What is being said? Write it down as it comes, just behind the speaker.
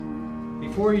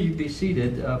before you be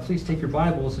seated, please take your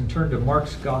Bibles and turn to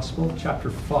Mark's Gospel, chapter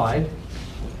 5,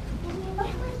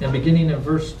 and beginning in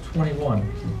verse 21.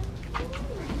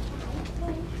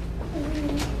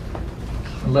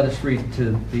 And let us read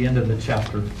to the end of the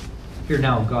chapter. Hear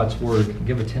now God's word and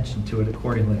give attention to it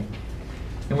accordingly.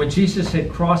 And when Jesus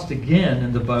had crossed again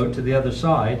in the boat to the other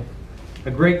side,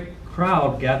 a great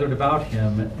crowd gathered about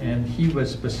him, and he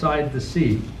was beside the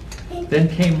sea. Then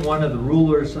came one of the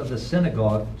rulers of the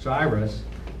synagogue, Jairus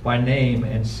by name,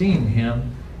 and seeing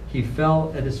him, he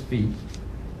fell at his feet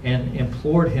and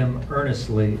implored him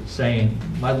earnestly, saying,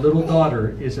 "My little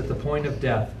daughter is at the point of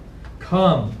death.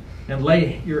 Come and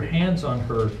lay your hands on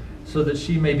her, so that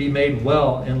she may be made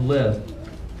well and live."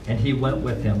 And he went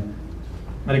with him.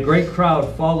 And a great crowd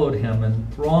followed him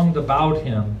and thronged about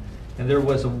him. And there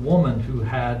was a woman who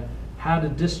had had a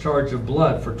discharge of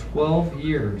blood for 12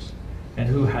 years, and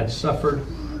who had suffered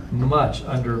much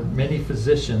under many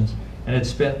physicians, and had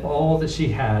spent all that she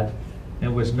had,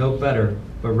 and was no better,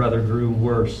 but rather grew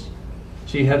worse.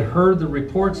 She had heard the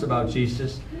reports about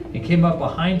Jesus, and came up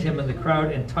behind him in the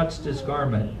crowd and touched his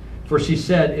garment. For she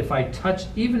said, "If I touch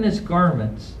even his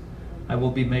garments, I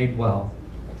will be made well."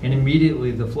 And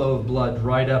immediately the flow of blood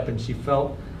dried up, and she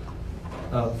felt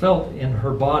in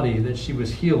her body that she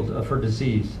was healed of her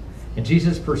disease. And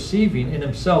Jesus, perceiving in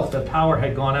himself that power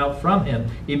had gone out from him,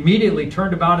 immediately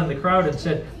turned about in the crowd and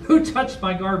said, "Who touched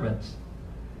my garments?"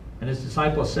 And his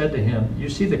disciples said to him, "You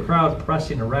see the crowd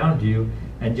pressing around you,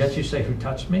 and yet you say, 'Who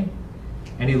touched me?'"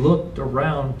 And he looked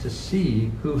around to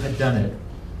see who had done it.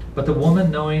 But the woman,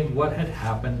 knowing what had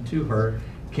happened to her,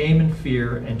 came in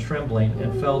fear and trembling,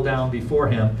 and fell down before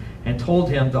him, and told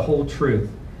him the whole truth.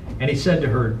 And he said to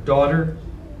her, "Daughter,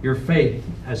 your faith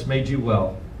has made you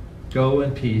well. Go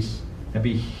in peace and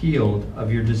be healed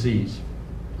of your disease."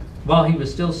 While he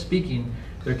was still speaking,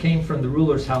 there came from the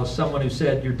ruler's house someone who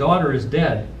said, "Your daughter is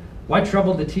dead. Why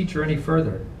trouble the teacher any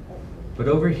further?" But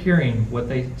overhearing what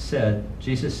they said,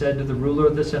 Jesus said to the ruler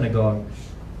of the synagogue,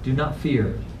 "Do not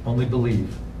fear, only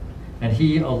believe." And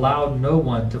he allowed no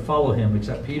one to follow him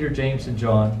except Peter, James, and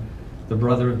John, the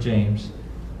brother of James.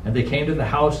 And they came to the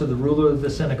house of the ruler of the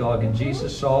synagogue, and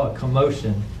Jesus saw a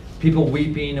commotion, people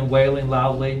weeping and wailing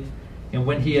loudly. And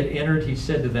when he had entered, he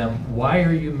said to them, "Why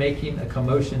are you making a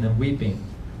commotion and weeping?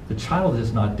 The child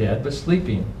is not dead, but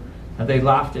sleeping." And they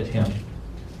laughed at him.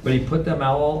 But he put them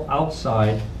all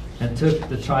outside, and took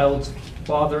the child's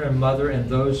father and mother and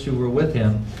those who were with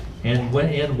him, and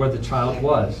went in where the child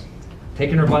was.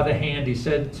 Taking her by the hand, he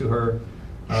said to her,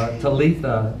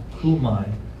 "Talitha cumi,"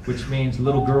 which means,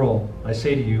 "Little girl, I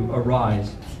say to you,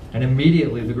 arise." And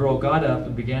immediately the girl got up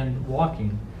and began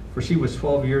walking, for she was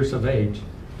 12 years of age.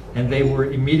 And they were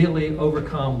immediately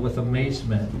overcome with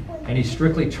amazement. And he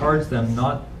strictly charged them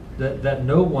not that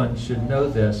no one should know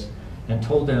this, and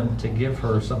told them to give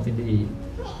her something to eat.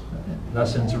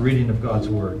 Thus ends the reading of God's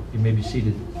word. You may be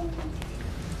seated.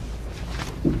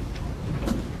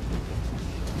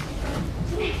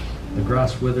 The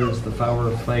grass withers, the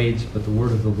flower fades, but the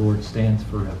word of the Lord stands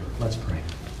forever. Let's pray.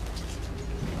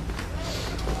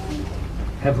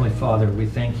 Heavenly Father, we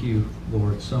thank you,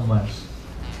 Lord, so much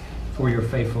for your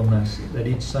faithfulness, that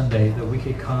each Sunday that we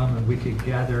could come and we could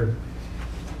gather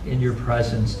in your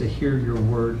presence to hear your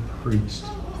word preached.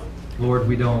 Lord,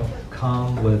 we don't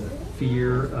come with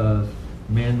fear of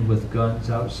men with guns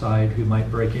outside who might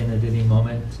break in at any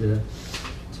moment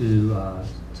to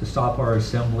stop our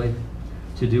assembly,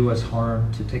 to do us harm,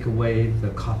 to take away the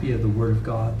copy of the word of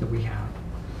God that we have.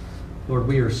 Lord,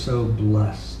 we are so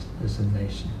blessed as a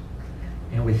nation,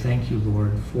 and we thank you,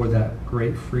 Lord, for that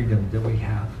great freedom that we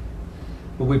have.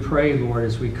 But we pray, Lord,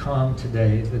 as we come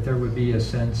today, that there would be a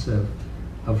sense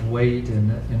of weight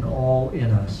and all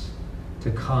in us to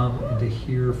come and to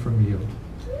hear from you.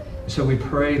 So we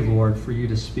pray, Lord, for you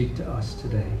to speak to us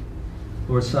today.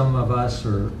 Lord, some of us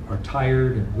are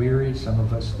tired and weary. Some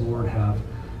of us, Lord, have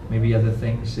maybe other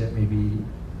things that maybe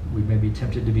we may be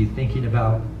tempted to be thinking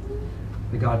about.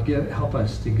 But God, help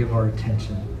us to give our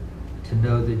attention, to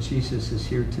know that Jesus is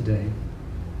here today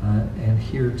and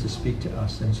here to speak to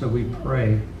us. And so we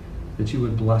pray that you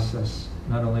would bless us,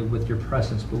 not only with your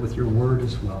presence, but with your word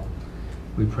as well.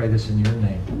 We pray this in your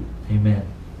name. Amen.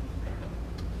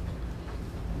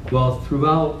 Well,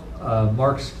 throughout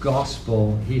Mark's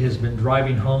gospel, he has been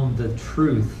driving home the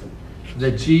truth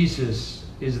that Jesus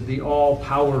is the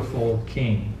all-powerful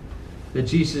King, that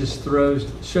Jesus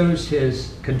shows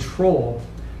his control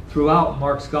throughout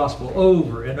Mark's gospel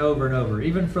over and over and over.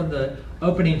 Even from the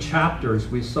opening chapters,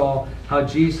 we saw how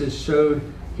Jesus showed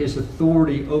his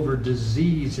authority over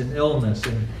disease and illness,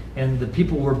 and the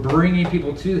people were bringing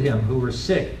people to him who were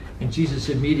sick, and Jesus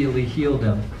immediately healed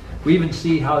them. We even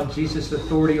see how Jesus'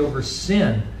 authority over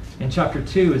sin in chapter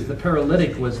 2 as the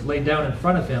paralytic was laid down in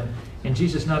front of him, and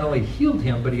Jesus not only healed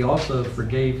him, but he also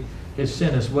forgave his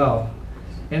sin as well.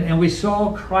 And we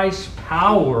saw Christ's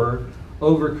power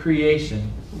over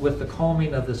creation with the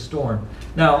calming of the storm.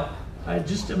 Now,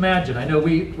 just imagine, I know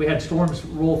we had storms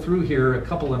roll through here a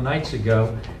couple of nights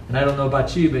ago, and I don't know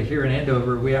about you, but here in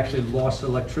Andover, we actually lost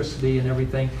electricity and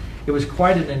everything. It was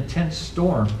quite an intense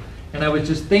storm. And I was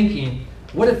just thinking,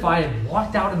 what if I had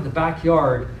walked out in the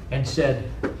backyard and said,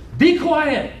 "Be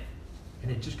quiet,"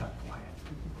 and it just got quiet?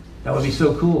 That would be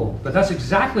so cool. But that's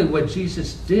exactly what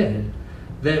Jesus did,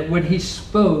 that when he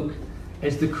spoke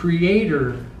as the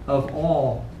creator of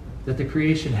all, that the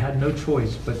creation had no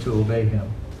choice but to obey him.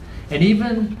 And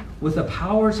even with the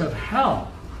powers of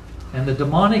hell and the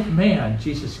demonic man,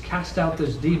 Jesus cast out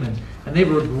those demons, and they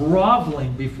were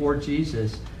groveling before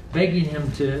Jesus, begging him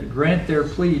to grant their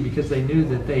plea because they knew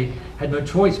that they had no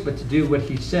choice but to do what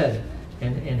he said,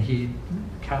 and he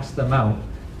cast them out.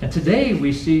 And today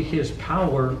we see his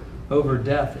power over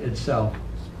death itself.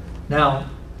 Now,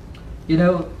 you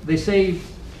know, they say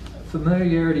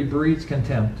familiarity breeds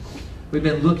contempt. We've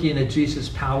been looking at Jesus'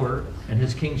 power and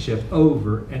his kingship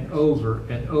over and over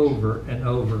and over and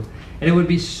over. And it would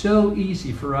be so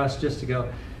easy for us just to go,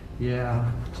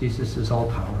 yeah, Jesus is all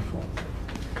powerful.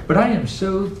 But I am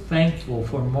so thankful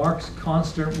for Mark's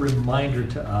constant reminder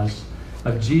to us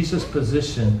of Jesus'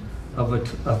 position of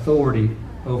authority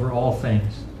over all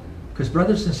things. Because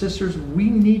brothers and sisters, we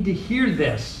need to hear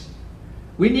this.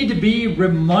 We need to be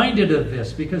reminded of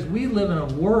this, because we live in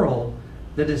a world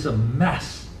that is a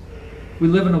mess. We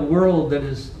live in a world that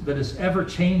is ever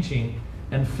changing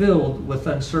and filled with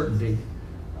uncertainty.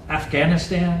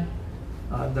 Afghanistan,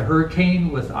 the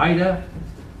hurricane with Ida.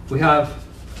 We have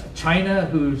China,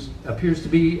 who appears to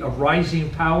be a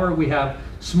rising power. We have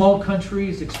small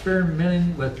countries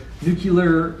experimenting with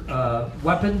nuclear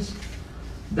weapons.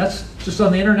 That's just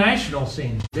on the international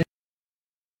scene. Then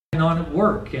on at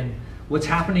work, and what's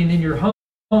happening in your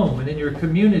home and in your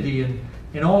community,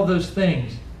 and all those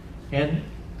things. And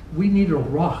we need a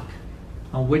rock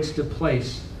on which to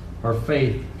place our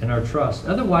faith and our trust.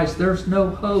 Otherwise, there's no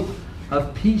hope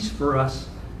of peace for us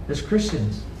as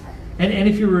Christians. And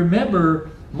if you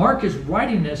remember, Mark is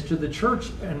writing this to the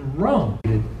church in Rome.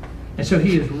 And so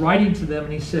he is writing to them,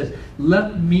 and he says,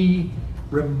 let me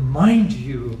remind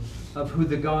you of who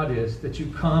the God is that you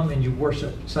come and you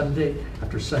worship Sunday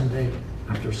after Sunday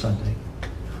after Sunday.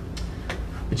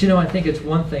 But you know, I think it's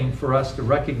one thing for us to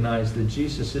recognize that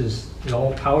Jesus is the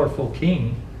all-powerful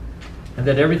King, and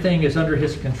that everything is under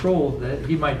his control, that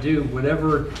he might do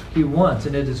whatever he wants.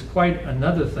 And it is quite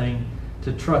another thing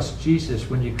to trust Jesus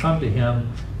when you come to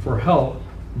him for help,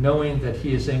 knowing that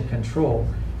he is in control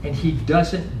and he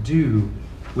doesn't do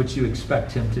what you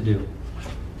expect him to do.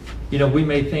 You know, we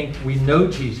may think we know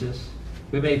Jesus.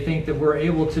 We may think that we're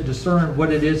able to discern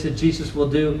what it is that Jesus will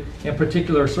do in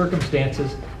particular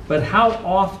circumstances. But how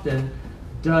often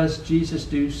does Jesus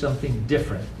do something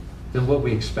different than what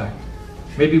we expect?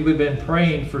 Maybe we've been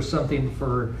praying for something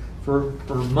for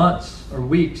months or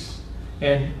weeks,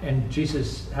 and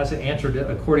Jesus hasn't answered it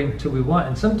according to what we want.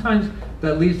 And sometimes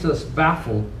that leaves us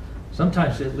baffled.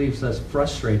 Sometimes it leaves us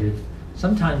frustrated.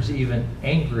 Sometimes even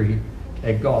angry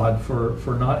at God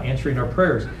for not answering our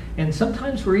prayers. And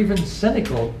sometimes we're even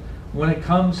cynical when it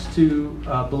comes to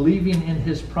believing in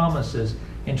his promises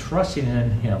and trusting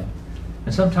in him.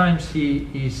 And sometimes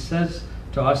he says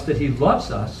to us that he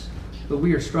loves us, but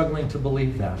we are struggling to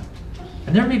believe that.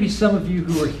 And there may be some of you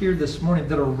who are here this morning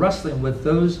that are wrestling with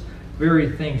those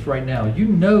very things right now. You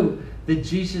know that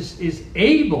Jesus is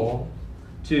able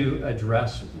to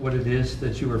address what it is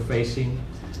that you are facing,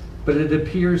 but it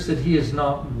appears that he is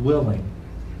not willing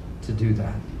to do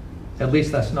that. At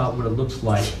least that's not what it looks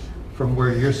like from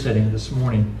where you're sitting this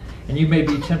morning. And you may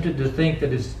be tempted to think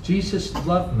that if Jesus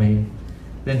loved me,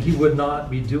 then he would not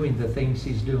be doing the things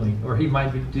he's doing, or he might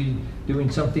be doing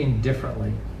something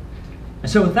differently.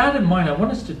 And so with that in mind, I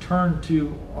want us to turn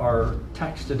to our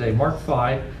text today, Mark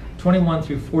 5, 21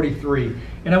 through 43.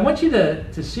 And I want you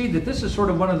to see that this is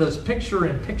sort of one of those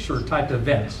picture-in-picture type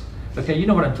events. Okay, you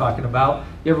know what I'm talking about.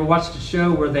 You ever watched a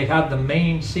show where they have the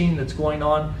main scene that's going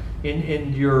on on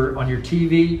your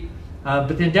TV?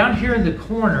 But then down here in the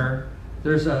corner,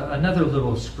 there's another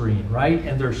little screen, right?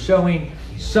 And they're showing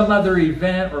some other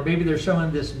event, or maybe they're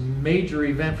showing this major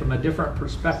event from a different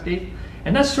perspective.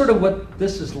 And that's sort of what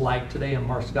this is like today in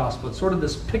Mark's Gospel. It's sort of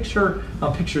this picture.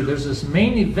 There's this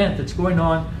main event that's going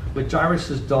on with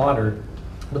Jairus' daughter,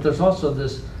 but there's also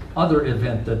this other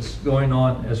event that's going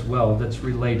on as well that's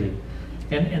related.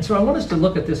 And so I want us to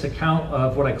look at this account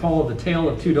of what I call the tale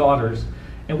of two daughters.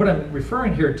 And what I'm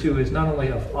referring here to is not only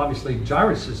of obviously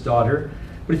Jairus' daughter,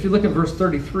 but if you look at verse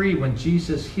 33, when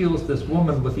Jesus heals this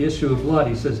woman with the issue of blood,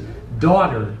 he says,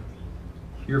 "Daughter,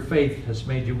 your faith has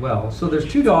made you well." So there's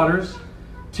two daughters,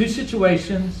 two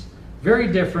situations,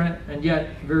 very different and yet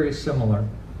very similar.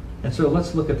 And so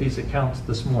let's look at these accounts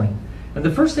this morning. And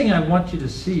the first thing I want you to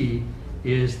see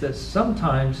is that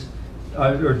sometimes,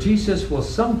 or Jesus will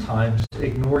sometimes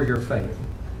ignore your faith.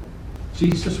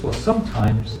 Jesus will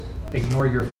sometimes ignore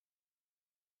your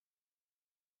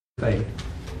faith.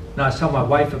 Now, I was telling my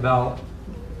wife about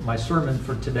my sermon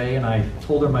for today, and I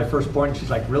told her my first point. She's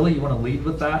like, "Really? You want to lead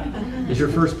with that? Is your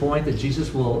first point that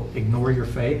Jesus will ignore your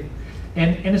faith?"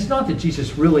 And it's not that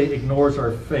Jesus really ignores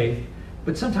our faith,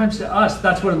 but sometimes to us,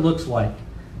 that's what it looks like.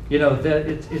 You know, that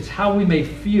it's how we may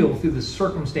feel through the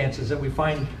circumstances that we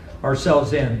find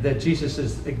ourselves in, that Jesus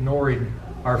is ignoring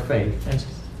our faith. And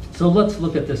so let's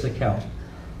look at this account.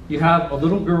 You have a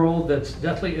little girl that's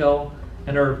deathly ill,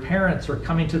 and her parents are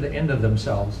coming to the end of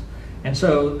themselves. And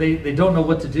so they don't know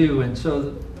what to do. And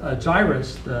so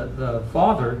Jairus, the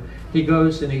father, he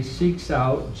goes and he seeks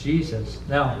out Jesus.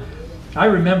 Now, I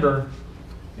remember,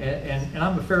 and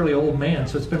I'm a fairly old man,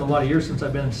 so it's been a lot of years since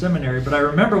I've been in seminary, but I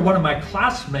remember one of my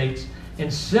classmates in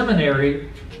seminary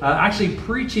actually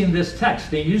preaching this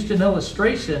text. They used an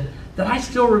illustration that I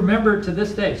still remember to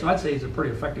this day. So I'd say he's a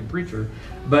pretty effective preacher.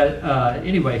 But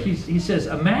anyway, he says,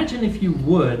 imagine if you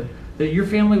would, that your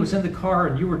family was in the car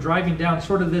and you were driving down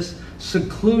sort of this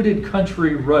secluded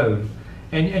country road.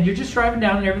 And you're just driving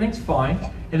down and everything's fine.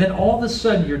 And then all of a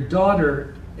sudden your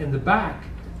daughter in the back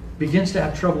begins to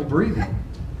have trouble breathing.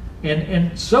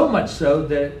 And so much so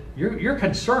that you're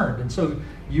concerned. And so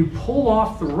you pull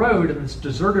off the road, in this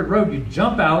deserted road, you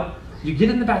jump out, you get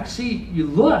in the back seat, you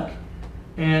look,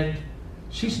 and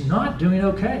she's not doing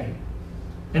okay.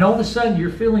 And all of a sudden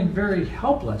you're feeling very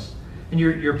helpless, and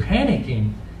you're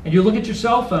panicking, and you look at your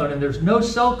cell phone and there's no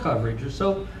cell coverage. You're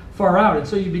so far out. And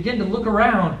so you begin to look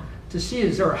around to see,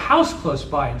 is there a house close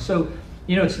by? And so,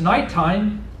 you know, it's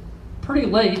nighttime, pretty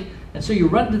late, and so you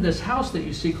run to this house that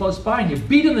you see close by and you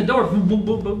beat in the door, boom, boom,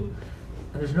 boom, boom,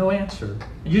 and there's no answer.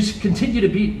 And you just continue to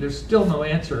beat, there's still no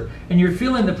answer. And you're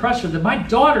feeling the pressure that my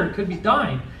daughter could be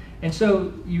dying. And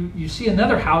so you see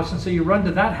another house, and so you run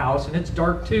to that house, and it's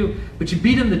dark too, but you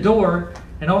beat in the door,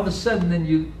 and all of a sudden then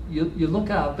you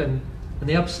look up, and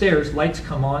the upstairs lights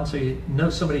come on, so you know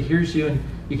somebody hears you, and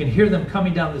you can hear them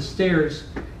coming down the stairs,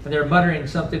 and they're muttering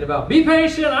something about, "Be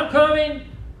patient, I'm coming,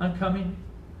 I'm coming."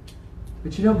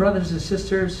 But you know, brothers and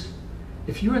sisters,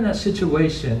 if you were in that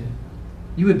situation,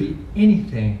 you would be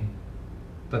anything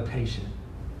but patient.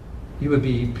 You would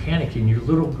be panicking. Your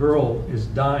little girl is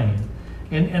dying.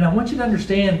 And I want you to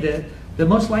understand that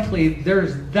most likely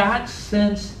there's that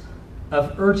sense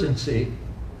of urgency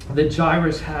that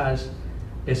Jairus has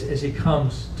as he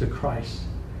comes to Christ.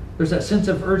 There's that sense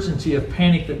of urgency, of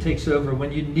panic that takes over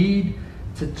when you need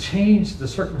to change the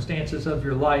circumstances of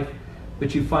your life,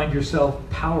 but you find yourself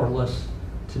powerless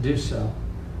to do so.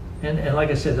 And like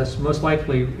I said, that's most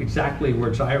likely exactly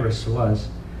where Jairus was.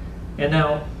 And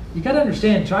now, you got to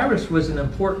understand, Jairus was an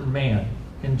important man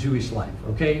in Jewish life,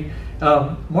 okay?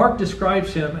 Mark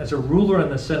describes him as a ruler in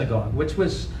the synagogue, which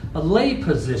was a lay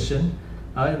position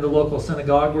in the local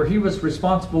synagogue, where he was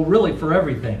responsible really for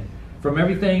everything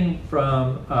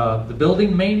from the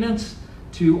building maintenance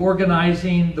to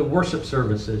organizing the worship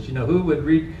services. You know, who would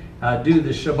do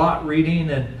the Shabbat reading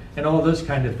and all those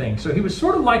kind of things. So he was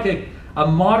sort of like a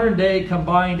modern day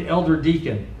combined elder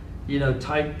deacon, you know,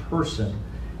 type person.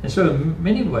 And so in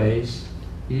many ways,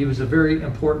 he was a very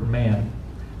important man.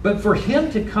 But for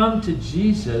him to come to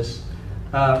Jesus,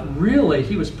 really,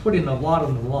 he was putting a lot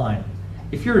on the line.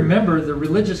 If you remember, the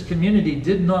religious community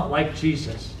did not like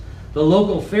Jesus. The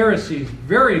local Pharisees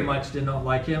very much did not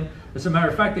like him. As a matter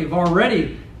of fact, they've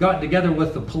already gotten together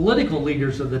with the political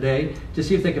leaders of the day to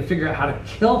see if they could figure out how to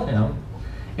kill him.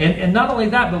 And not only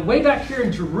that, but way back here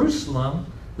in Jerusalem,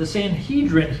 the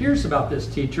Sanhedrin hears about this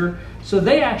teacher, so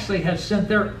they actually have sent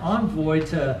their envoy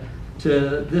to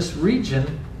this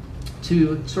region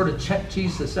to sort of check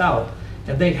Jesus out.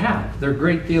 And they have. They're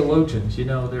great theologians, you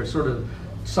know, they're sort of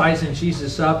sizing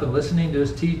Jesus up and listening to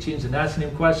his teachings and asking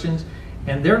him questions,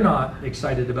 and they're not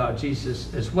excited about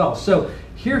Jesus as well. So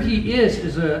here he is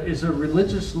as a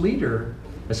religious leader,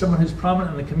 as someone who's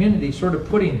prominent in the community, sort of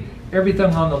putting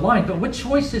everything on the line. But what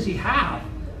choice does he have?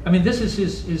 I mean, this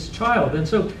is his child. And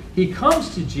so he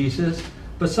comes to Jesus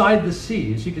beside the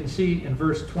sea, as you can see in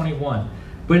verse 21.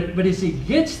 But as he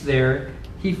gets there,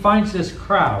 he finds this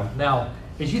crowd. Now,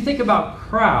 as you think about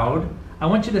crowd, I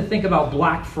want you to think about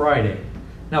Black Friday.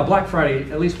 Now, Black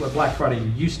Friday, at least what Black Friday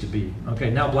used to be. Okay,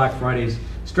 now Black Friday is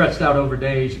stretched out over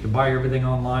days. You could buy everything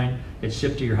online. It's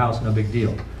shipped to your house, no big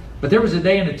deal. But there was a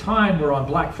day and a time where on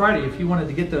Black Friday, if you wanted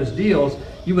to get those deals,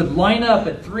 you would line up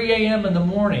at 3 a.m. in the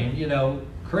morning,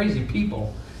 crazy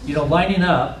people, lining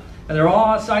up. And they're all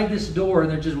outside this door, and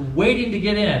they're just waiting to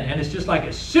get in. And it's just like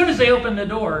as soon as they open the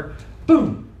door,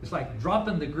 boom! It's like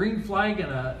dropping the green flag in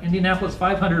a Indianapolis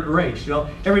 500 race.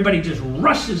 Everybody just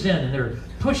rushes in, and they're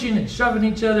pushing and shoving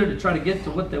each other to try to get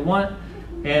to what they want.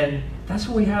 And that's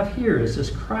what we have here, is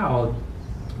this crowd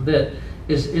that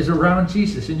is around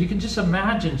Jesus. And you can just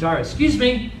imagine Jairus, excuse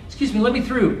me, let me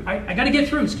through. I got to get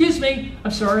through. Excuse me,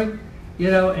 I'm sorry.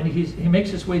 And he makes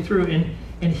his way through,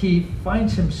 and he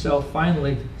finds himself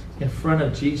finally in front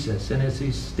of Jesus. And as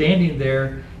he's standing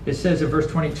there, it says in verse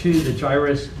 22 that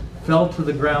Jairus fell to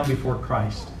the ground before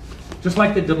Christ. Just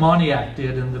like the demoniac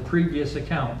did in the previous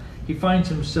account, he finds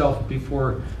himself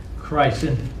before Christ.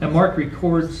 And Mark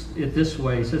records it this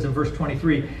way. He says in verse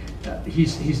 23,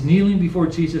 he's kneeling before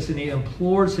Jesus, and he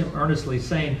implores him earnestly,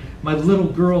 saying, "My little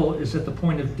girl is at the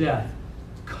point of death.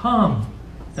 Come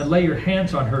and lay your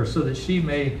hands on her so that she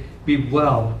may be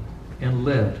well and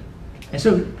live." And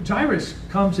so Jairus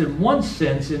comes in one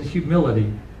sense in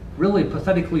humility, really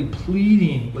pathetically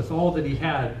pleading with all that he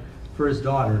had for his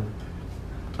daughter.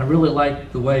 I really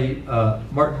like the way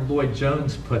Martin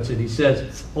Lloyd-Jones puts it. He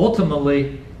says,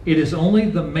 ultimately, it is only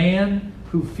the man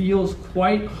who feels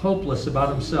quite hopeless about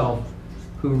himself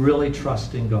who really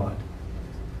trusts in God.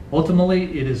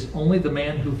 Ultimately, it is only the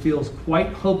man who feels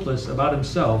quite hopeless about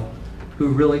himself who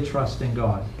really trusts in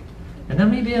God. And that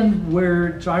may be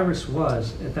where Jairus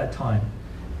was at that time.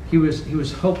 He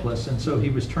was hopeless, and so he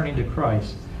was turning to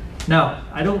Christ. Now,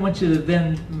 I don't want you to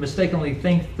then mistakenly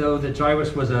think, though, that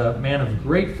Jairus was a man of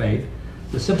great faith.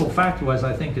 The simple fact was,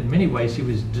 I think in many ways, he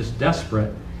was just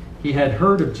desperate. He had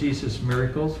heard of Jesus'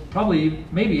 miracles, probably,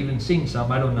 maybe even seen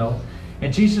some, I don't know.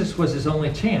 And Jesus was his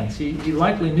only chance. He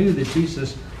likely knew that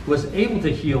Jesus was able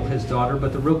to heal his daughter,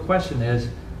 but the real question is,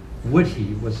 would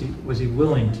he? Was he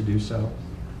willing to do so?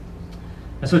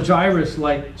 And so Jairus,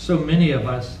 like so many of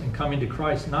us in coming to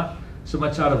Christ, not so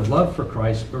much out of love for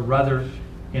Christ, but rather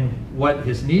in what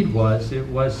his need was, it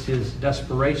was his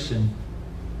desperation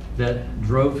that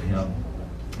drove him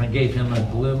and gave him a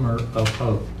glimmer of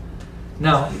hope.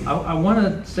 Now, I want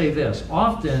to say this.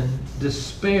 Often,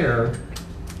 despair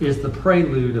is the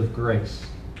prelude of grace.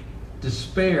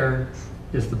 Despair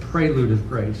is the prelude of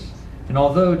grace. And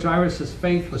although Jairus'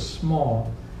 faith was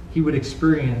small, he would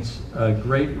experience a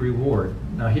great reward.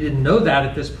 Now, he didn't know that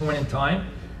at this point in time,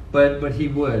 but he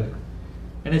would.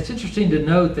 And it's interesting to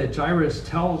note that Jairus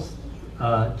tells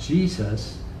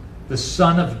Jesus, the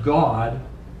Son of God,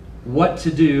 what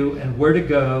to do and where to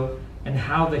go and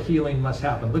how the healing must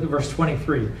happen. Look at verse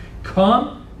 23.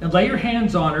 Come and lay your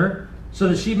hands on her so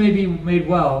that she may be made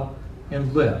well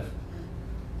and live.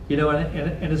 And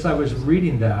as I was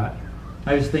reading that,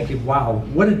 I was thinking, wow,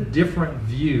 what a different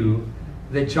view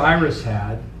that Jairus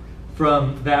had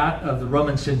from that of the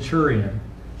Roman centurion.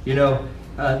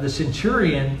 The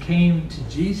centurion came to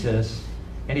Jesus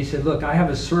and he said, look, I have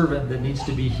a servant that needs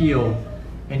to be healed.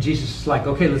 And Jesus is like,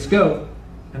 okay, let's go.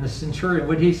 And the centurion,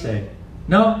 what did he say?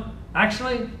 No,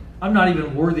 actually, I'm not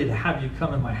even worthy to have you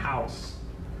come in my house.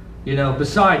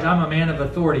 Besides, I'm a man of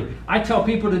authority. I tell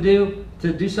people to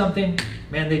do something,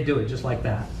 man, they do it just like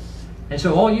that. And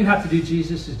so all you have to do,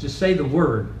 Jesus, is just say the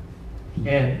word,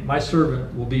 and my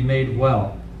servant will be made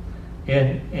well.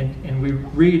 And we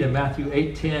read in Matthew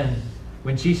 8:10,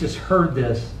 when Jesus heard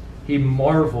this, he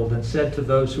marveled and said to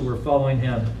those who were following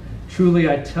him, truly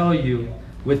I tell you,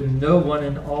 with no one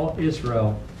in all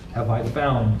Israel have I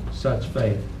found such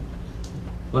faith.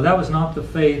 Well, that was not the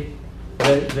faith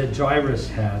that Jairus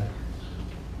had.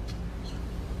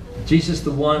 Jesus,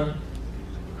 the one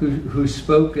who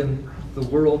spoke and the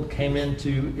world came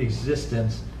into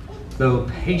existence, though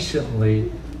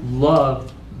patiently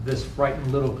loved this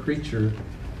frightened little creature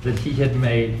that he had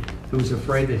made, who was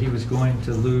afraid that he was going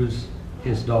to lose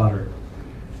his daughter.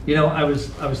 I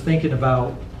was thinking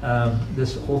about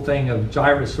this whole thing of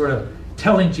Jairus sort of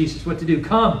telling Jesus what to do.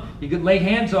 Come, you could lay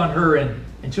hands on her and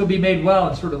she'll be made well,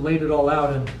 and sort of laid it all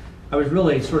out. And I was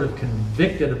really sort of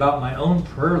convicted about my own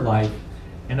prayer life,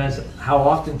 and as how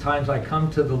oftentimes I come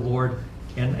to the Lord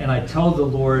and I tell the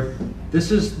Lord,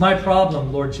 this is my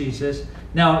problem, Lord Jesus.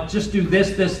 Now just do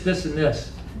this, and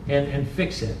this, and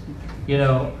fix it.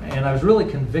 And I was really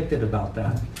convicted about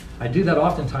that. I do that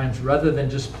oftentimes rather than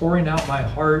just pouring out my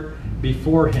heart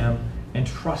before him and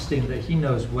trusting that he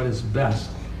knows what is best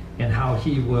and how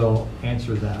he will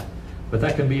answer that. But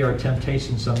that can be our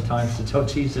temptation sometimes, to tell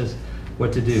Jesus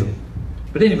what to do.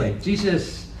 But anyway,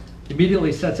 Jesus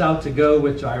immediately sets out to go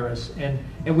with Jairus. And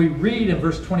we read in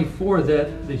verse 24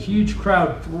 that the huge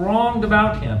crowd thronged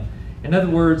about him. In other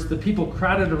words, the people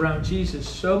crowded around Jesus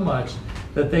so much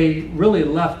that they really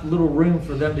left little room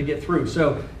for them to get through.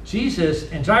 So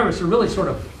Jesus and Jairus are really sort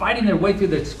of fighting their way through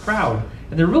this crowd.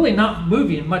 And they're really not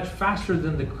moving much faster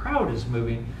than the crowd is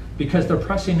moving because they're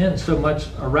pressing in so much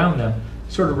around them.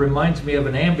 Sort of reminds me of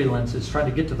an ambulance that's trying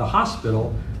to get to the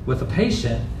hospital with a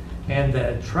patient, and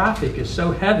the traffic is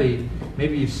so heavy.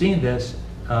 Maybe you've seen this,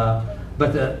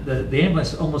 but the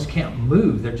ambulance almost can't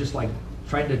move. They're just like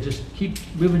trying to just keep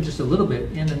moving just a little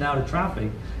bit in and out of traffic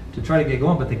to try to get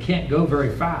going, but they can't go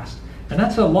very fast. And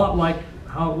that's a lot like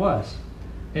how it was.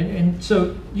 And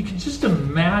so you can just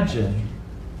imagine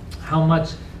how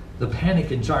much the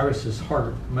panic in Jairus'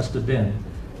 heart must have been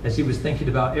as he was thinking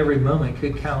about every moment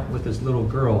could count with this little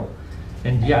girl,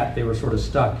 and yet they were sort of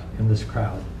stuck in this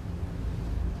crowd.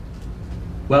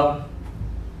 Well,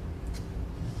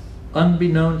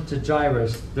 unbeknown to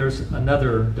Jairus, there's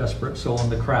another desperate soul in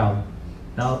the crowd.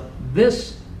 Now,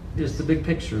 this is the big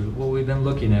picture, what we've been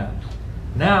looking at.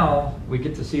 Now, we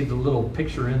get to see the little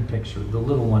picture-in-picture, the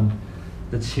little one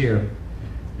that's here.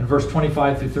 In verse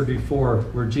 25 through 34,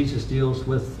 where Jesus deals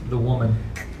with the woman.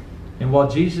 And while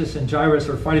Jesus and Jairus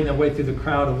are fighting their way through the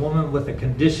crowd, a woman with a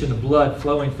condition of blood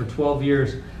flowing for 12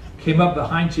 years came up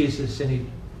behind Jesus, and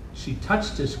she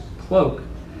touched his cloak,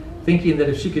 thinking that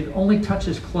if she could only touch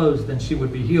his clothes, then she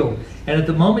would be healed. And at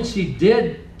the moment she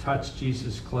did touch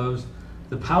Jesus' clothes,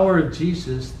 the power of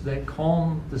Jesus that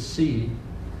calmed the sea,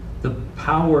 the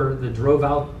power that drove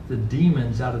out the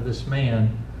demons out of this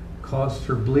man, caused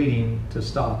her bleeding to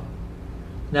stop.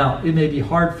 Now, it may be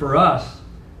hard for us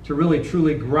to really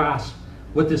truly grasp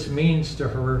what this means to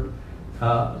her,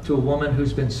 to a woman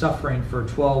who's been suffering for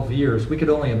 12 years. We could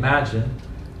only imagine.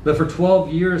 But for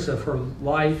 12 years of her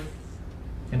life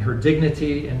and her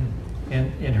dignity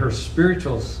and her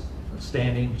spiritual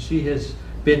standing, she has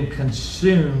been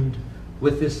consumed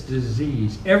with this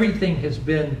disease. Everything has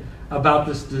been about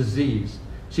this disease.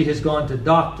 She has gone to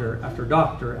doctor after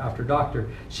doctor after doctor.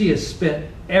 She has spent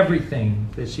everything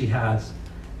that she has.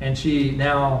 And she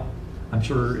now, I'm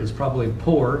sure, is probably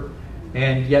poor,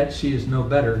 and yet she is no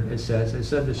better, it says. It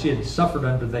said that she had suffered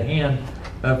under the hand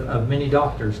of many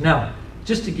doctors. Now,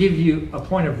 just to give you a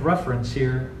point of reference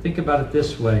here, think about it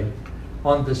this way.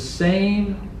 On the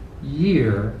same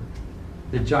year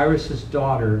that Jairus'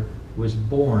 daughter was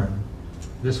born,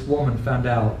 this woman found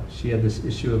out she had this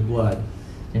issue of blood,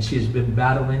 and she has been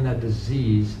battling that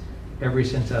disease ever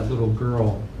since that little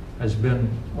girl has been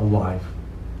alive.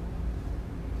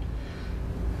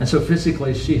 And so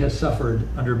physically she has suffered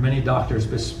under many doctors,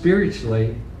 but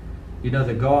spiritually, you know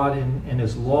that God in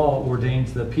his law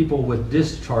ordains that people with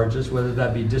discharges, whether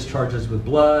that be discharges with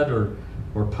blood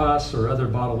or pus or other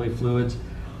bodily fluids,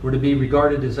 were to be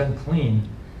regarded as unclean.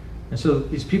 And so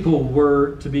these people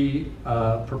were to be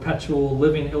a perpetual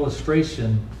living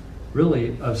illustration,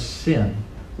 really, of sin.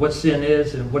 What sin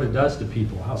is and what it does to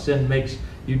people. How sin makes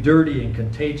you dirty and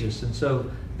contagious. And so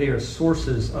they are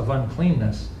sources of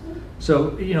uncleanness.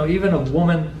 So, you know, even a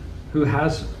woman who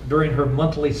has, during her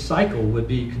monthly cycle, would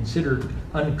be considered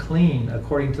unclean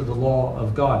according to the law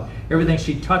of God. Everything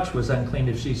she touched was unclean.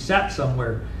 If she sat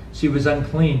somewhere, she was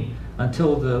unclean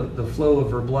until the flow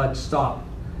of her blood stopped.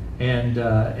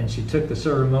 And she took the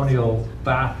ceremonial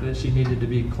bath that she needed to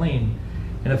be clean.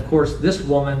 And of course, this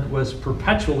woman was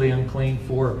perpetually unclean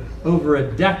for over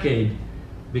a decade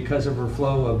because of her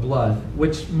flow of blood,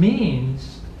 which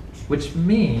means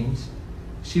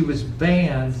she was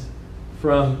banned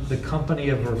from the company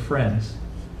of her friends.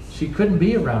 She couldn't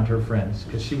be around her friends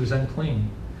because she was unclean.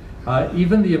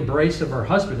 Even the embrace of her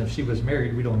husband, if she was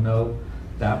married, we don't know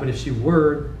that, but if she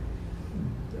were,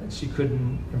 she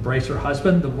couldn't embrace her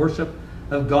husband. The worship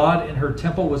of God in her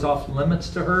temple was off limits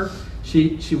to her.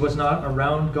 She was not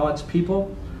around God's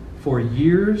people for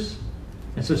years.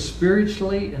 And so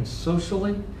spiritually and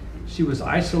socially, she was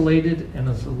isolated and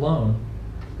was alone.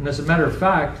 And as a matter of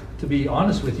fact, to be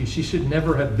honest with you, she should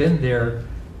never have been there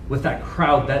with that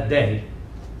crowd that day.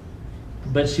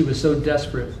 But she was so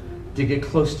desperate to get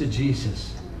close to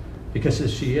Jesus, because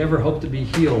if she ever hoped to be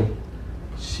healed,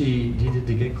 she needed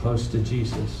to get close to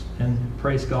Jesus. And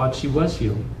praise God, she was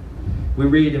healed. We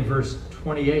read in verse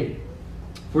 28,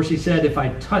 "For she said, 'If I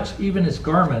touch even his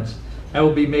garments, I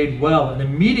will be made well.' And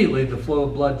immediately the flow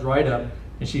of blood dried up,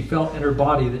 and she felt in her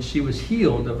body that she was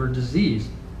healed of her disease.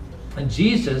 And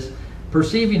Jesus,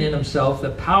 perceiving in himself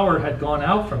that power had gone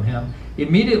out from him,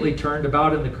 immediately turned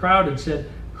about in the crowd and said,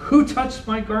 'Who touched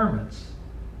my garments?'"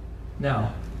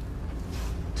 Now,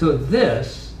 to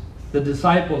this, the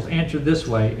disciples answered this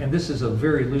way, and this is a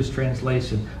very loose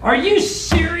translation. Are you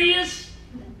serious?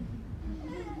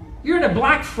 You're in a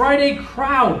Black Friday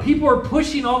crowd. People are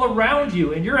pushing all around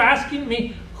you, and you're asking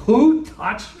me, who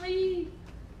touched me?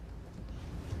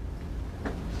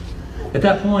 At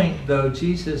that point, though,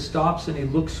 Jesus stops and he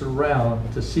looks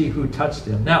around to see who touched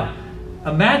him. Now,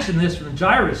 imagine this from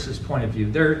Jairus' point of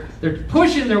view. They're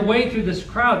pushing their way through this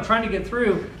crowd, trying to get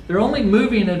through. They're only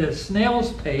moving at a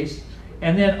snail's pace.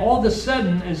 And then all of a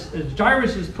sudden, as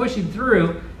Jairus is pushing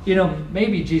through,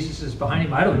 maybe Jesus is behind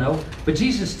him, I don't know. But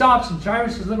Jesus stops and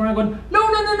Jairus is looking around going,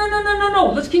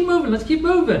 no, let's keep moving.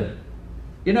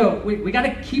 We got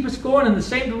to keep us going in the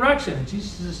same direction. And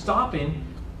Jesus is stopping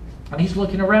and he's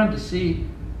looking around to see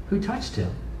who touched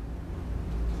him.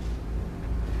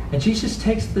 And Jesus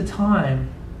takes the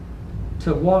time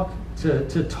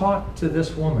to talk to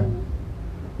this woman.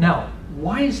 Now,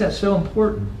 why is that so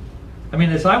important? I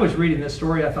mean, as I was reading this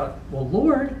story, I thought, well,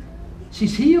 Lord,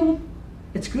 she's healed.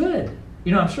 It's good.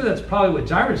 I'm sure that's probably what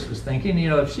Jairus was thinking.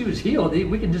 If she was healed,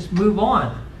 we can just move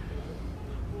on.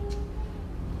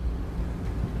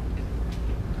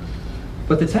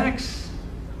 But the text,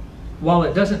 while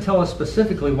it doesn't tell us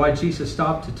specifically why Jesus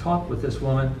stopped to talk with this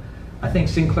woman, I think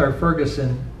Sinclair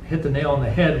Ferguson hit the nail on the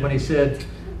head when he said,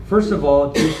 first of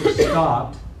all, Jesus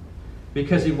stopped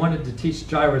because he wanted to teach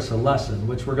Jairus a lesson,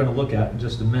 which we're going to look at in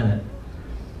just a minute.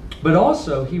 But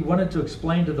also, he wanted to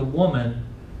explain to the woman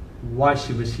why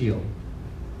she was healed.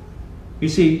 You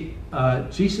see,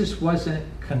 Jesus wasn't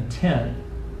content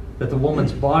that the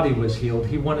woman's body was healed.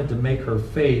 He wanted to make her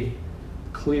faith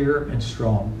clear and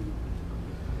strong.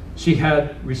 She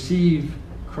had received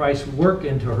Christ's work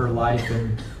into her life,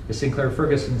 and as Sinclair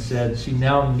Ferguson said, she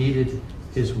now needed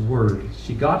his word.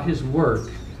 She got his work,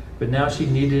 but now she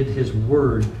needed his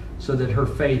word so that her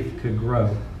faith could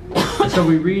grow. And so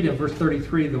we read in verse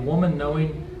 33, the woman, knowing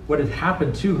what had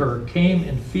happened to her, came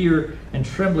in fear and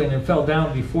trembling and fell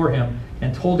down before him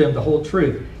and told him the whole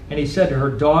truth. And he said to her,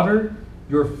 daughter,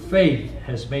 your faith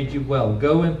has made you well.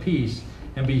 Go in peace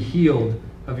and be healed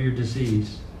of your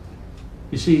disease.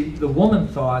 You see, the woman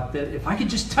thought that if I could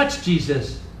just touch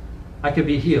Jesus, I could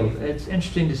be healed. It's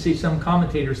interesting to see some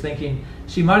commentators thinking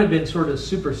she might have been sort of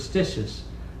superstitious,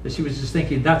 that she was just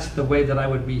thinking that's the way that I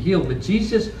would be healed. But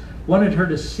Jesus wanted her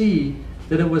to see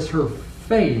that it was her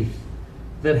faith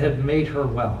that had made her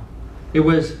well. It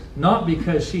was not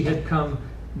because she had come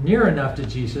near enough to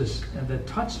Jesus and that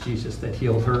touched Jesus that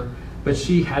healed her, but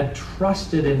she had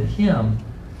trusted in him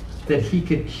that he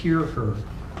could cure her,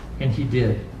 and he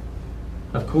did.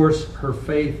 Of course, her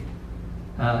faith,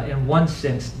 in one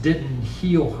sense, didn't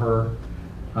heal her.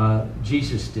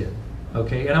 Jesus did.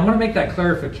 Okay, and I want to make that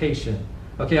clarification.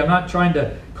 Okay, I'm not trying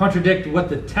to contradict what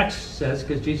the text says,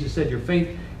 because Jesus said your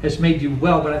faith has made you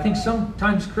well, but I think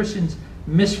sometimes Christians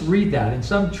misread that, and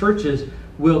some churches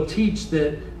will teach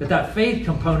that faith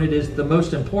component is the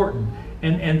most important,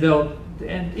 and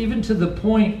even to the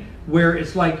point where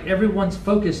it's like everyone's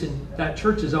focus in that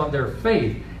church is on their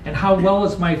faith. And how well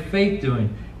is my faith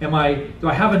doing? Do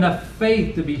I have enough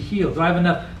faith to be healed? Do I have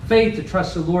enough faith to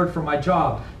trust the Lord for my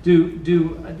job?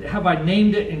 Have I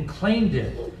named it and claimed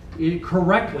it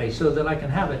correctly so that I can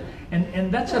have it?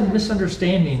 And that's a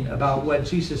misunderstanding about what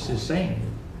Jesus is saying.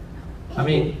 I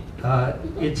mean,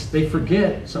 they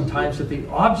forget sometimes that the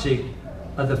object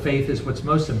of the faith is what's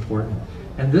most important.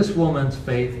 And this woman's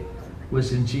faith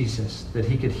was in Jesus, that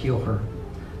he could heal her.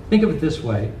 Think of it this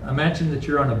way. Imagine that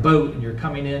you're on a boat and you're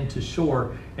coming in to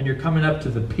shore and you're coming up to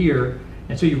the pier,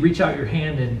 and so you reach out your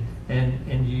hand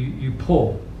and you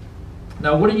pull.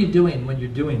 Now, what are you doing when you're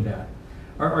doing that?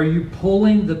 Are you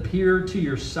pulling the pier to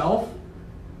yourself?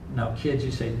 Now, kids,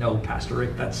 you say, no, Pastor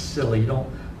Rick, that's silly. You don't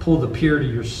pull the pier to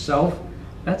yourself.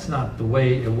 That's not the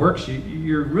way it works.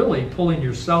 You're really pulling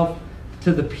yourself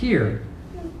to the pier.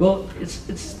 Well,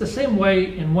 it's the same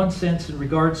way in one sense in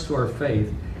regards to our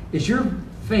faith. Is your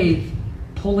faith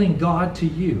pulling God to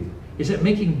you? Is it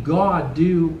making God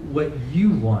do what you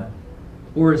want?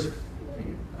 Or is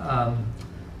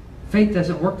faith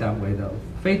doesn't work that way, though.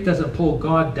 Faith doesn't pull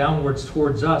God downwards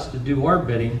towards us to do our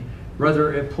bidding.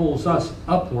 Rather, it pulls us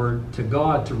upward to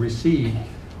God to receive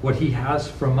what he has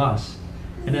from us.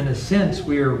 And in a sense,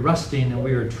 we are resting and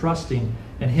we are trusting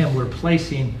in him. We're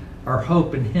placing our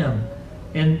hope in him.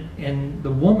 And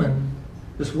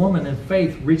this woman in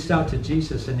faith reached out to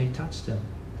Jesus and he touched him.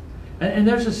 And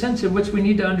there's a sense in which we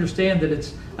need to understand that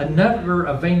it's never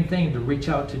a vain thing to reach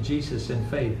out to Jesus in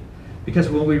faith. Because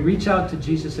when we reach out to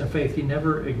Jesus in faith, he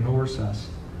never ignores us.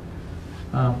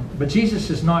 But Jesus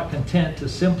is not content to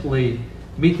simply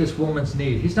meet this woman's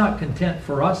need. He's not content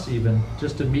for us even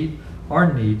just to meet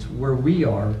our needs where we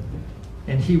are.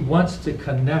 And he wants to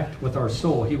connect with our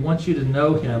soul. He wants you to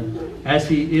know him as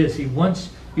he is. He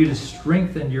wants you to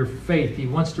strengthen your faith. He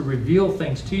wants to reveal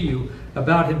things to you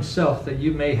about himself that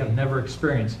you may have never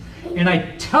experienced. And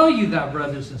I tell you that,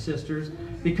 brothers and sisters,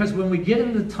 because when we get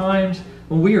into times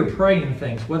when we are praying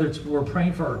things, whether it's we're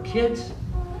praying for our kids,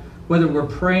 whether we're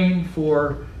praying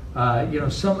for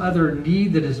some other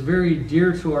need that is very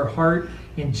dear to our heart,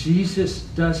 and Jesus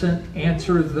doesn't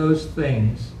answer those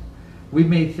things, we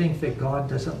may think that God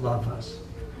doesn't love us.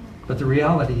 But the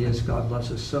reality is God loves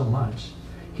us so much.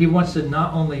 He wants to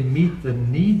not only meet the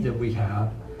need that we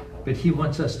have, but he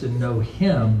wants us to know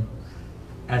him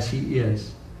as he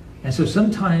is. And so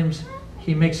sometimes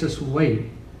he makes us wait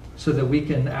so that we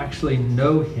can actually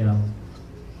know him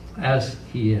as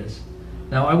he is.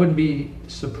 Now, I wouldn't be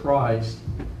surprised.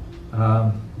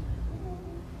 I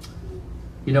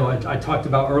talked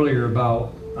about earlier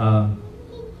about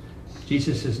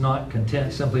Jesus is not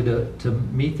content simply to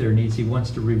meet their needs. He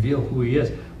wants to reveal who he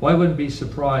is. Well, I wouldn't be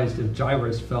surprised if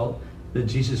Jairus felt that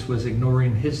Jesus was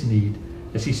ignoring his need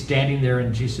as he's standing there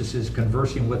and Jesus is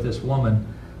conversing with this woman,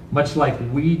 much like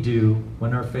we do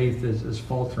when our faith is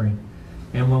faltering.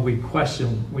 And when we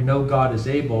question, we know God is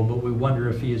able, but we wonder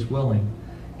if he is willing.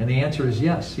 And the answer is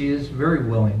yes, he is very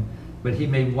willing, but he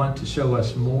may want to show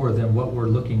us more than what we're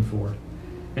looking for.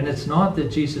 And it's not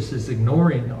that Jesus is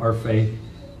ignoring our faith,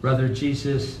 rather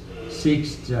Jesus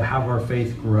seeks to have our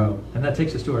faith grow. And that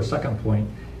takes us to our second point.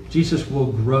 Jesus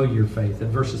will grow your faith.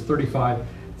 In verses 35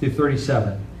 through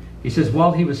 37, he says,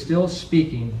 while he was still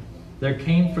speaking, there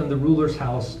came from the ruler's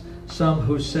house some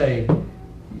who said,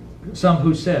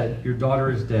 your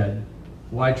daughter is dead.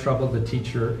 Why trouble the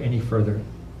teacher any further?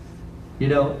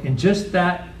 In just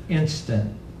that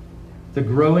instant, the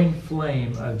growing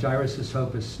flame of Jairus'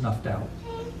 hope is snuffed out.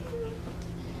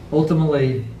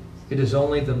 Ultimately, it is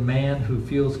only the man who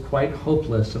feels quite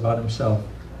hopeless about himself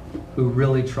who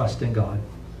really trusts in God.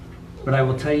 But I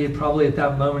will tell you, probably at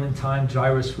that moment in time,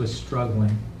 Jairus was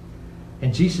struggling.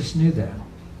 And Jesus knew that.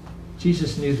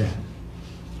 Jesus knew that.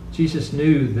 Jesus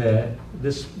knew that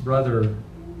this brother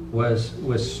was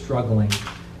struggling.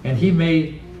 And he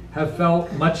may have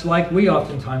felt much like we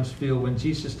oftentimes feel when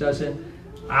Jesus doesn't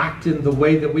act in the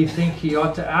way that we think he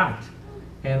ought to act.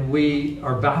 And we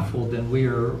are baffled and we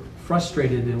are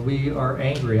frustrated and we are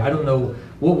angry. I don't know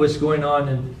what was going on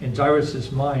in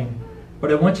Jairus' mind,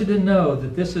 but I want you to know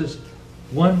that this is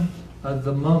one of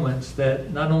the moments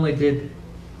that not only did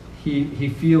he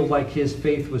feel like his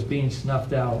faith was being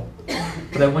snuffed out,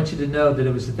 but I want you to know that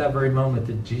it was at that very moment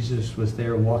that Jesus was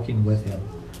there walking with him.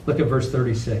 Look at verse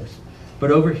 36.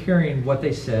 But overhearing what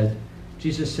they said,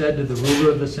 Jesus said to the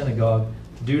ruler of the synagogue,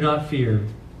 do not fear,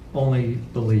 only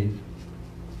believe.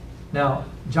 Now,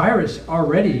 Jairus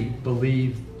already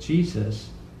believed Jesus,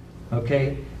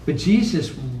 okay? But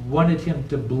Jesus wanted him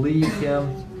to believe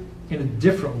him in a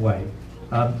different way.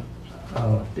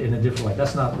 In a different way.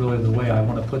 That's not really the way I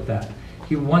want to put that.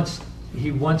 He wants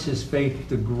his faith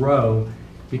to grow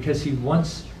because he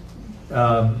wants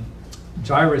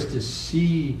Jairus to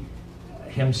see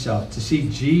himself, to see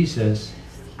Jesus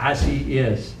as he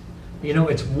is.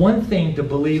 It's one thing to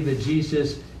believe that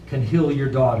Jesus can heal your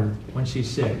daughter when she's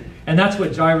sick. And that's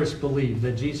what Jairus believed,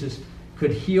 that Jesus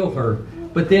could heal her.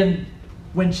 But then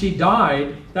when she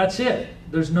died, that's it.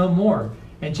 There's no more.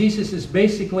 And Jesus is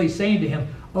basically saying to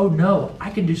him, oh no, I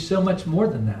can do so much more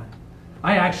than that.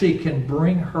 I actually can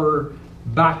bring her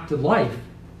back to life.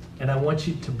 And I want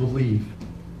you to believe.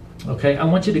 Okay? I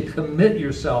want you to commit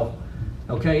yourself.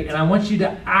 Okay? And I want you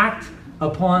to act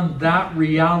upon that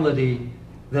reality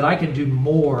that I can do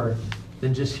more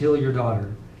than just heal your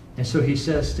daughter. And so he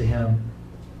says to him,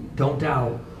 don't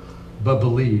doubt, but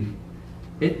believe.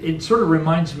 It sort of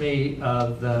reminds me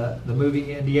of the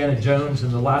movie Indiana Jones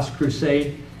and the Last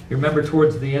Crusade. You remember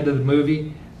towards the end of the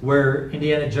movie where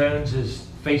Indiana Jones is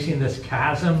facing this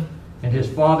chasm and his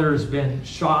father has been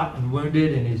shot and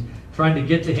wounded and he's trying to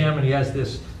get to him and he has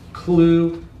this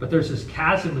clue, but there's this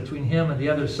chasm between him and the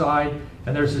other side,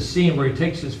 and there's a scene where he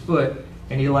takes his foot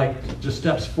and he just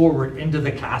steps forward into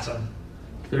the chasm.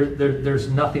 There's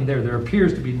nothing there. There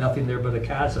appears to be nothing there but a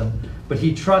chasm, but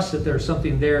he trusts that there's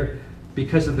something there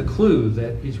because of the clue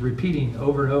that he's repeating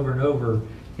over and over and over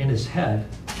in his head.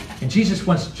 And Jesus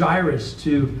wants Jairus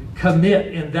to commit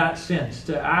in that sense,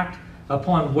 to act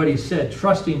upon what he said,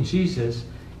 trusting Jesus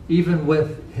even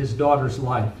with his daughter's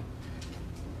life.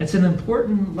 It's an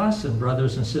important lesson,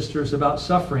 brothers and sisters, about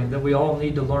suffering that we all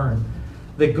need to learn.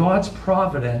 That God's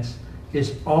providence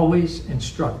is always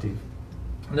instructive.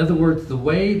 In other words, the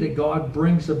way that God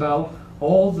brings about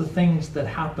all the things that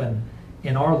happen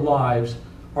in our lives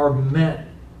are meant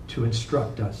to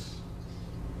instruct us.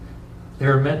 They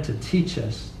are meant to teach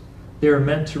us. They are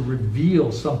meant to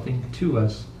reveal something to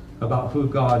us about who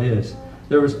God is.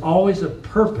 There is always a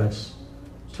purpose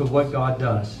to what God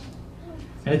does.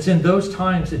 And it's in those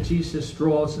times that Jesus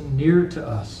draws near to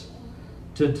us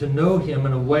to know him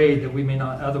in a way that we may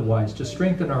not otherwise, to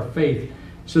strengthen our faith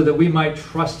so that we might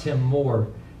trust him more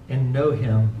and know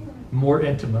him more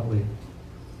intimately.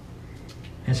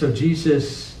 And so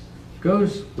Jesus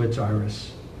goes with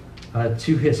Jairus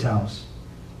to his house.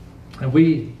 And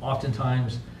we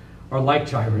oftentimes are like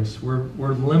Jairus. We're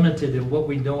limited in what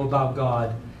we know about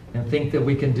God and think that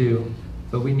we can do.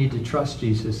 But we need to trust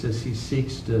Jesus as he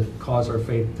seeks to cause our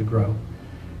faith to grow.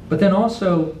 But then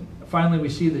also, finally, we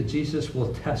see that Jesus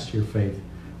will test your faith.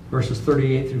 Verses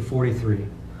 38 through 43.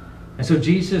 And so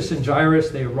Jesus and Jairus,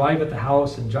 they arrive at the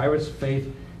house, and Jairus'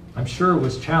 faith, I'm sure,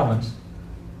 was challenged.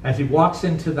 As he walks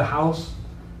into the house,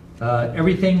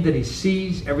 everything that he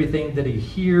sees, everything that he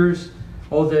hears,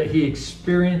 all that he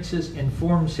experiences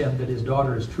informs him that his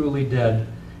daughter is truly dead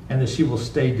and that she will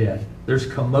stay dead. There's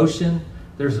commotion.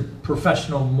 There's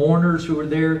professional mourners who are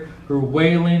there, who are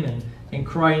wailing and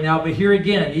crying out. But here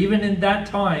again, even in that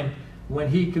time when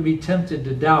he could be tempted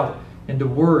to doubt and to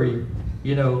worry,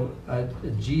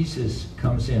 Jesus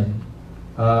comes in.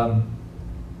 And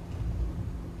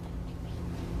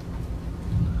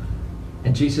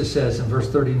Jesus says in verse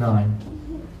 39,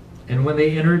 and when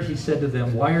they entered, he said to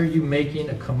them, why are you making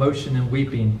a commotion and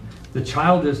weeping? The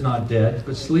child is not dead,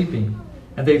 but sleeping.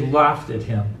 And they laughed at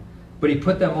him. But he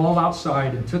put them all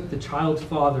outside and took the child's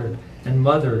father and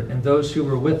mother and those who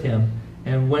were with him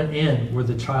and went in where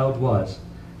the child was.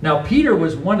 Now Peter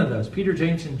was one of those. Peter,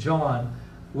 James, and John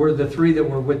were the three that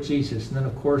were with Jesus. And then,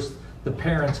 of course, the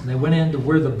parents, and they went into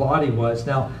where the body was.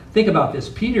 Now, think about this.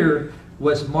 Peter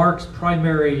was Mark's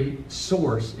primary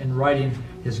source in writing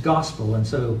his gospel. And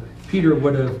so Peter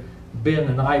would have been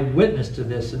an eyewitness to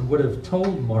this and would have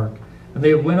told Mark. And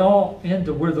they went all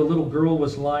into where the little girl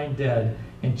was lying dead.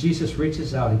 And Jesus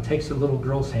reaches out. He takes the little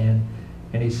girl's hand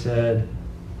and he said,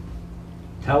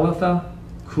 Talitha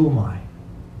Kumai,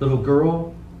 little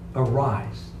girl,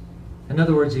 arise. In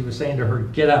other words, he was saying to her,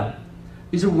 get up.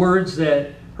 These are words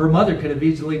that her mother could have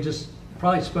easily just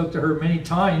probably spoke to her many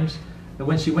times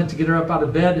when she went to get her up out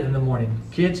of bed in the morning.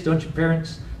 Kids, don't your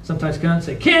parents sometimes come and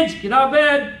say, kids, get out of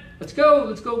bed. Let's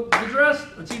go get dressed.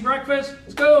 Let's eat breakfast.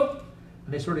 Let's go.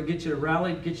 And they sort of get you to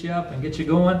rally, get you up and get you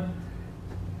going.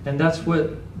 And that's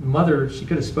what mother, she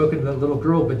could have spoken to that little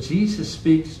girl. But Jesus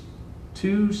speaks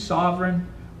two sovereign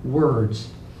words,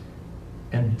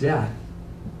 and death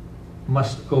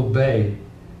must obey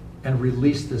and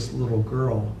release this little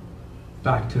girl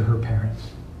back to her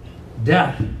parents.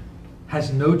 Death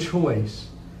has no choice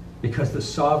because the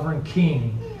sovereign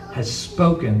king has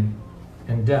spoken,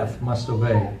 and death must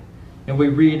obey. And we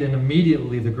read, and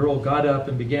immediately the girl got up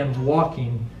and began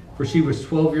walking, for she was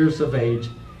 12 years of age.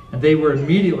 And they were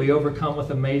immediately overcome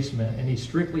with amazement. And he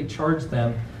strictly charged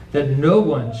them that no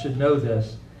one should know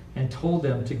this, and told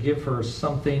them to give her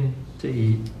something to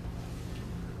eat.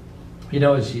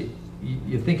 As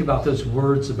you think about those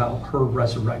words about her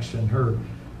resurrection, her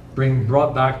being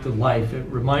brought back to life, it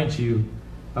reminds you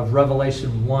of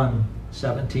Revelation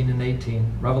 1:17 and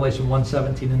 18. Revelation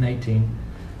 1:17 and 18,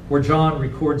 where John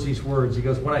records these words. He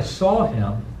goes, when I saw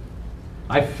him,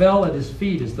 I fell at his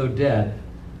feet as though dead.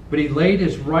 But he laid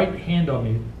his right hand on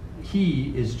me.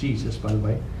 He is Jesus, by the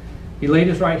way. He laid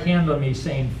his right hand on me,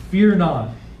 saying, fear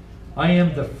not. I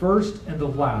am the first and the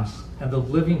last and the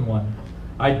living one.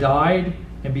 I died,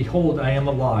 and behold, I am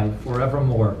alive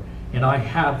forevermore. And I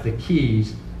have the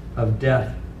keys of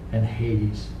death and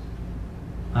Hades.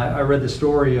 I read the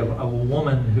story of a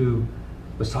woman who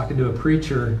was talking to a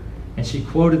preacher, and she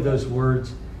quoted those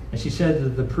words. And she said to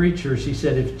the preacher, she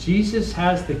said, if Jesus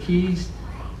has the keys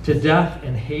to death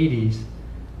and Hades,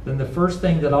 then the first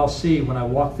thing that I'll see when I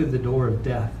walk through the door of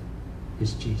death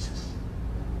is Jesus.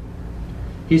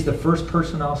 He's the first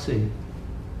person I'll see.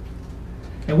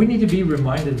 And we need to be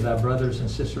reminded of that, brothers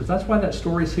and sisters. That's why that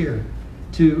story's here,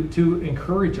 to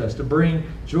encourage us, to bring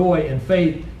joy and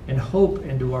faith and hope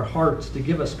into our hearts, to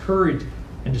give us courage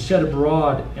and to shed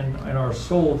abroad in our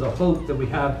soul the hope that we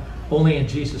have only in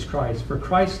Jesus Christ. For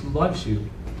Christ loves you.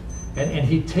 And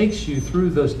he takes you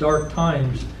through those dark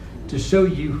times to show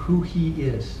you who he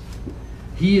is.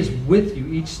 He is with you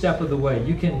each step of the way.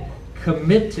 You can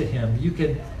commit to him. You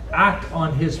can act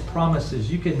on his promises.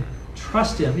 You can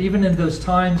trust him even in those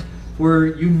times where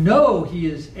you know he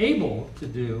is able to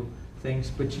do things,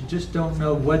 but you just don't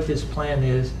know what his plan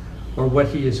is or what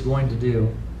he is going to do.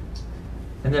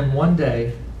 And then one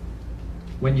day,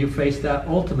 when you face that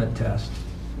ultimate test,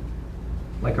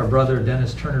 like our brother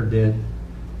Dennis Turner did,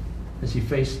 as he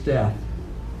faced death,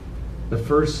 The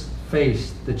first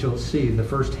face that you'll see, the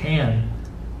first hand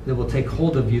that will take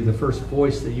hold of you, the first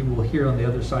voice that you will hear on the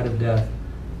other side of death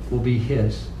will be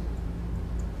His.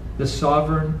 The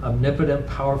sovereign, omnipotent,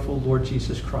 powerful Lord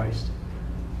Jesus Christ,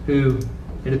 who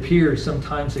it appears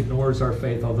sometimes ignores our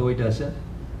faith, although He doesn't.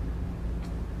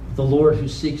 The Lord who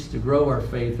seeks to grow our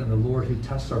faith and the Lord who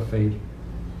tests our faith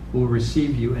will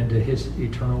receive you into His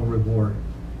eternal reward,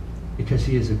 because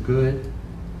He is a good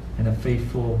and a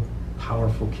faithful,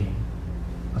 powerful King.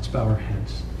 Let's bow our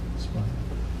heads this morning.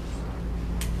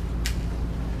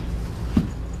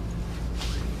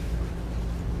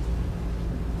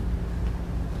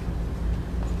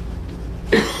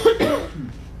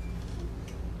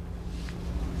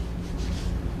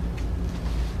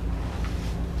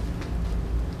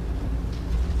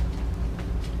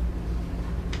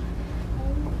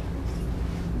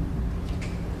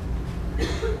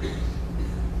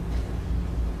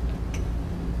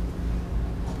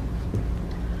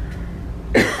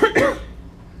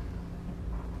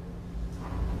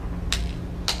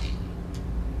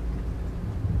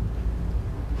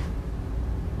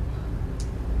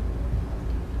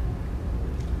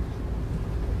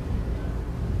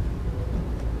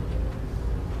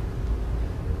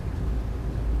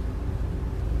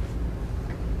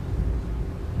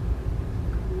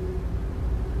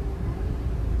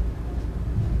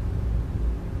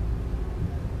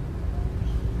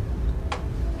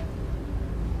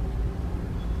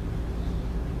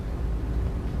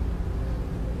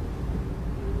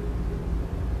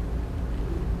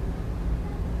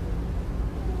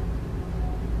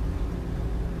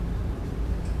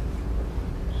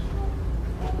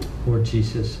 Lord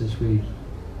Jesus, as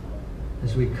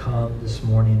we come this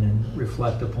morning and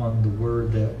reflect upon the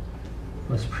word that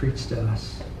was preached to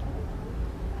us,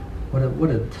 what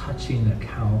a touching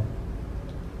account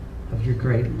of your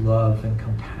great love and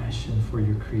compassion for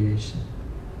your creation,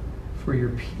 for your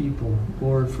people,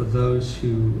 Lord, for those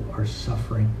who are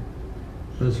suffering,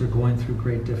 those who are going through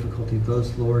great difficulty,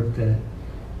 those, Lord, that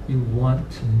you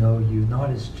want to know you,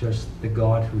 not as just the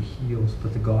God who heals,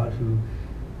 but the God who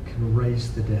can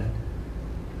raise the dead.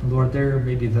 And Lord, there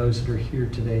may be those that are here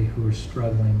today who are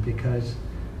struggling because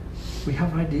we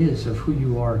have ideas of who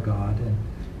you are, God,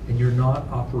 and you're not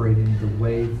operating the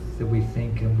way that we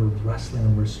think, and we're wrestling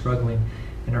and we're struggling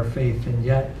in our faith, and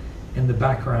yet in the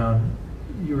background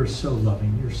you are so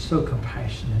loving, you're so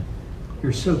compassionate,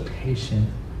 you're so patient,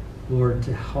 Lord,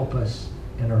 to help us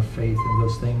in our faith and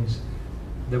those things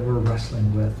that we're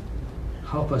wrestling with.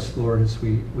 Help us, Lord, as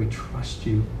we trust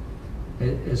you,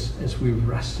 as we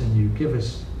rest in you. Give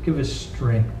us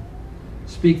strength.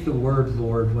 Speak the word,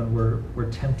 Lord, when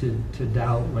we're tempted to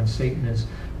doubt, when Satan is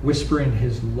whispering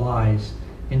his lies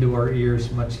into our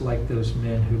ears, much like those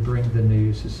men who bring the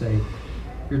news to say,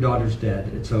 your daughter's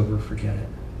dead, it's over, forget it.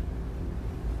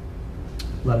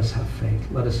 Let us have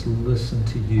faith. Let us listen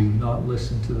to you, not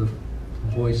listen to the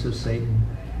voice of Satan,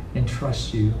 and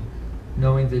trust you,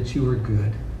 knowing that you are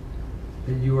good,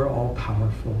 that you are all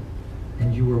powerful,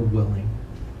 and you are willing.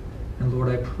 And Lord,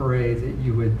 I pray that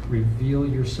you would reveal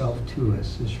yourself to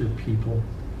us as your people.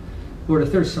 Lord,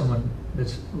 if there's someone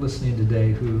that's listening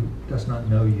today who does not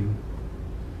know you,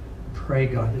 pray,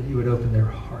 God, that you would open their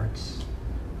hearts,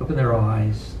 open their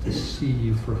eyes to see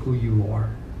you for who you are,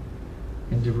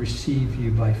 and to receive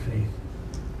you by faith,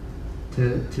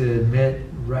 to admit,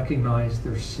 recognize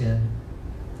their sin,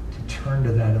 to turn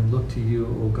to that and look to you,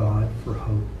 O God, for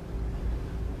hope.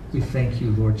 We thank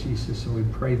you, Lord Jesus, and we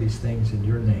pray these things in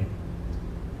your name.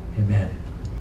 Amen.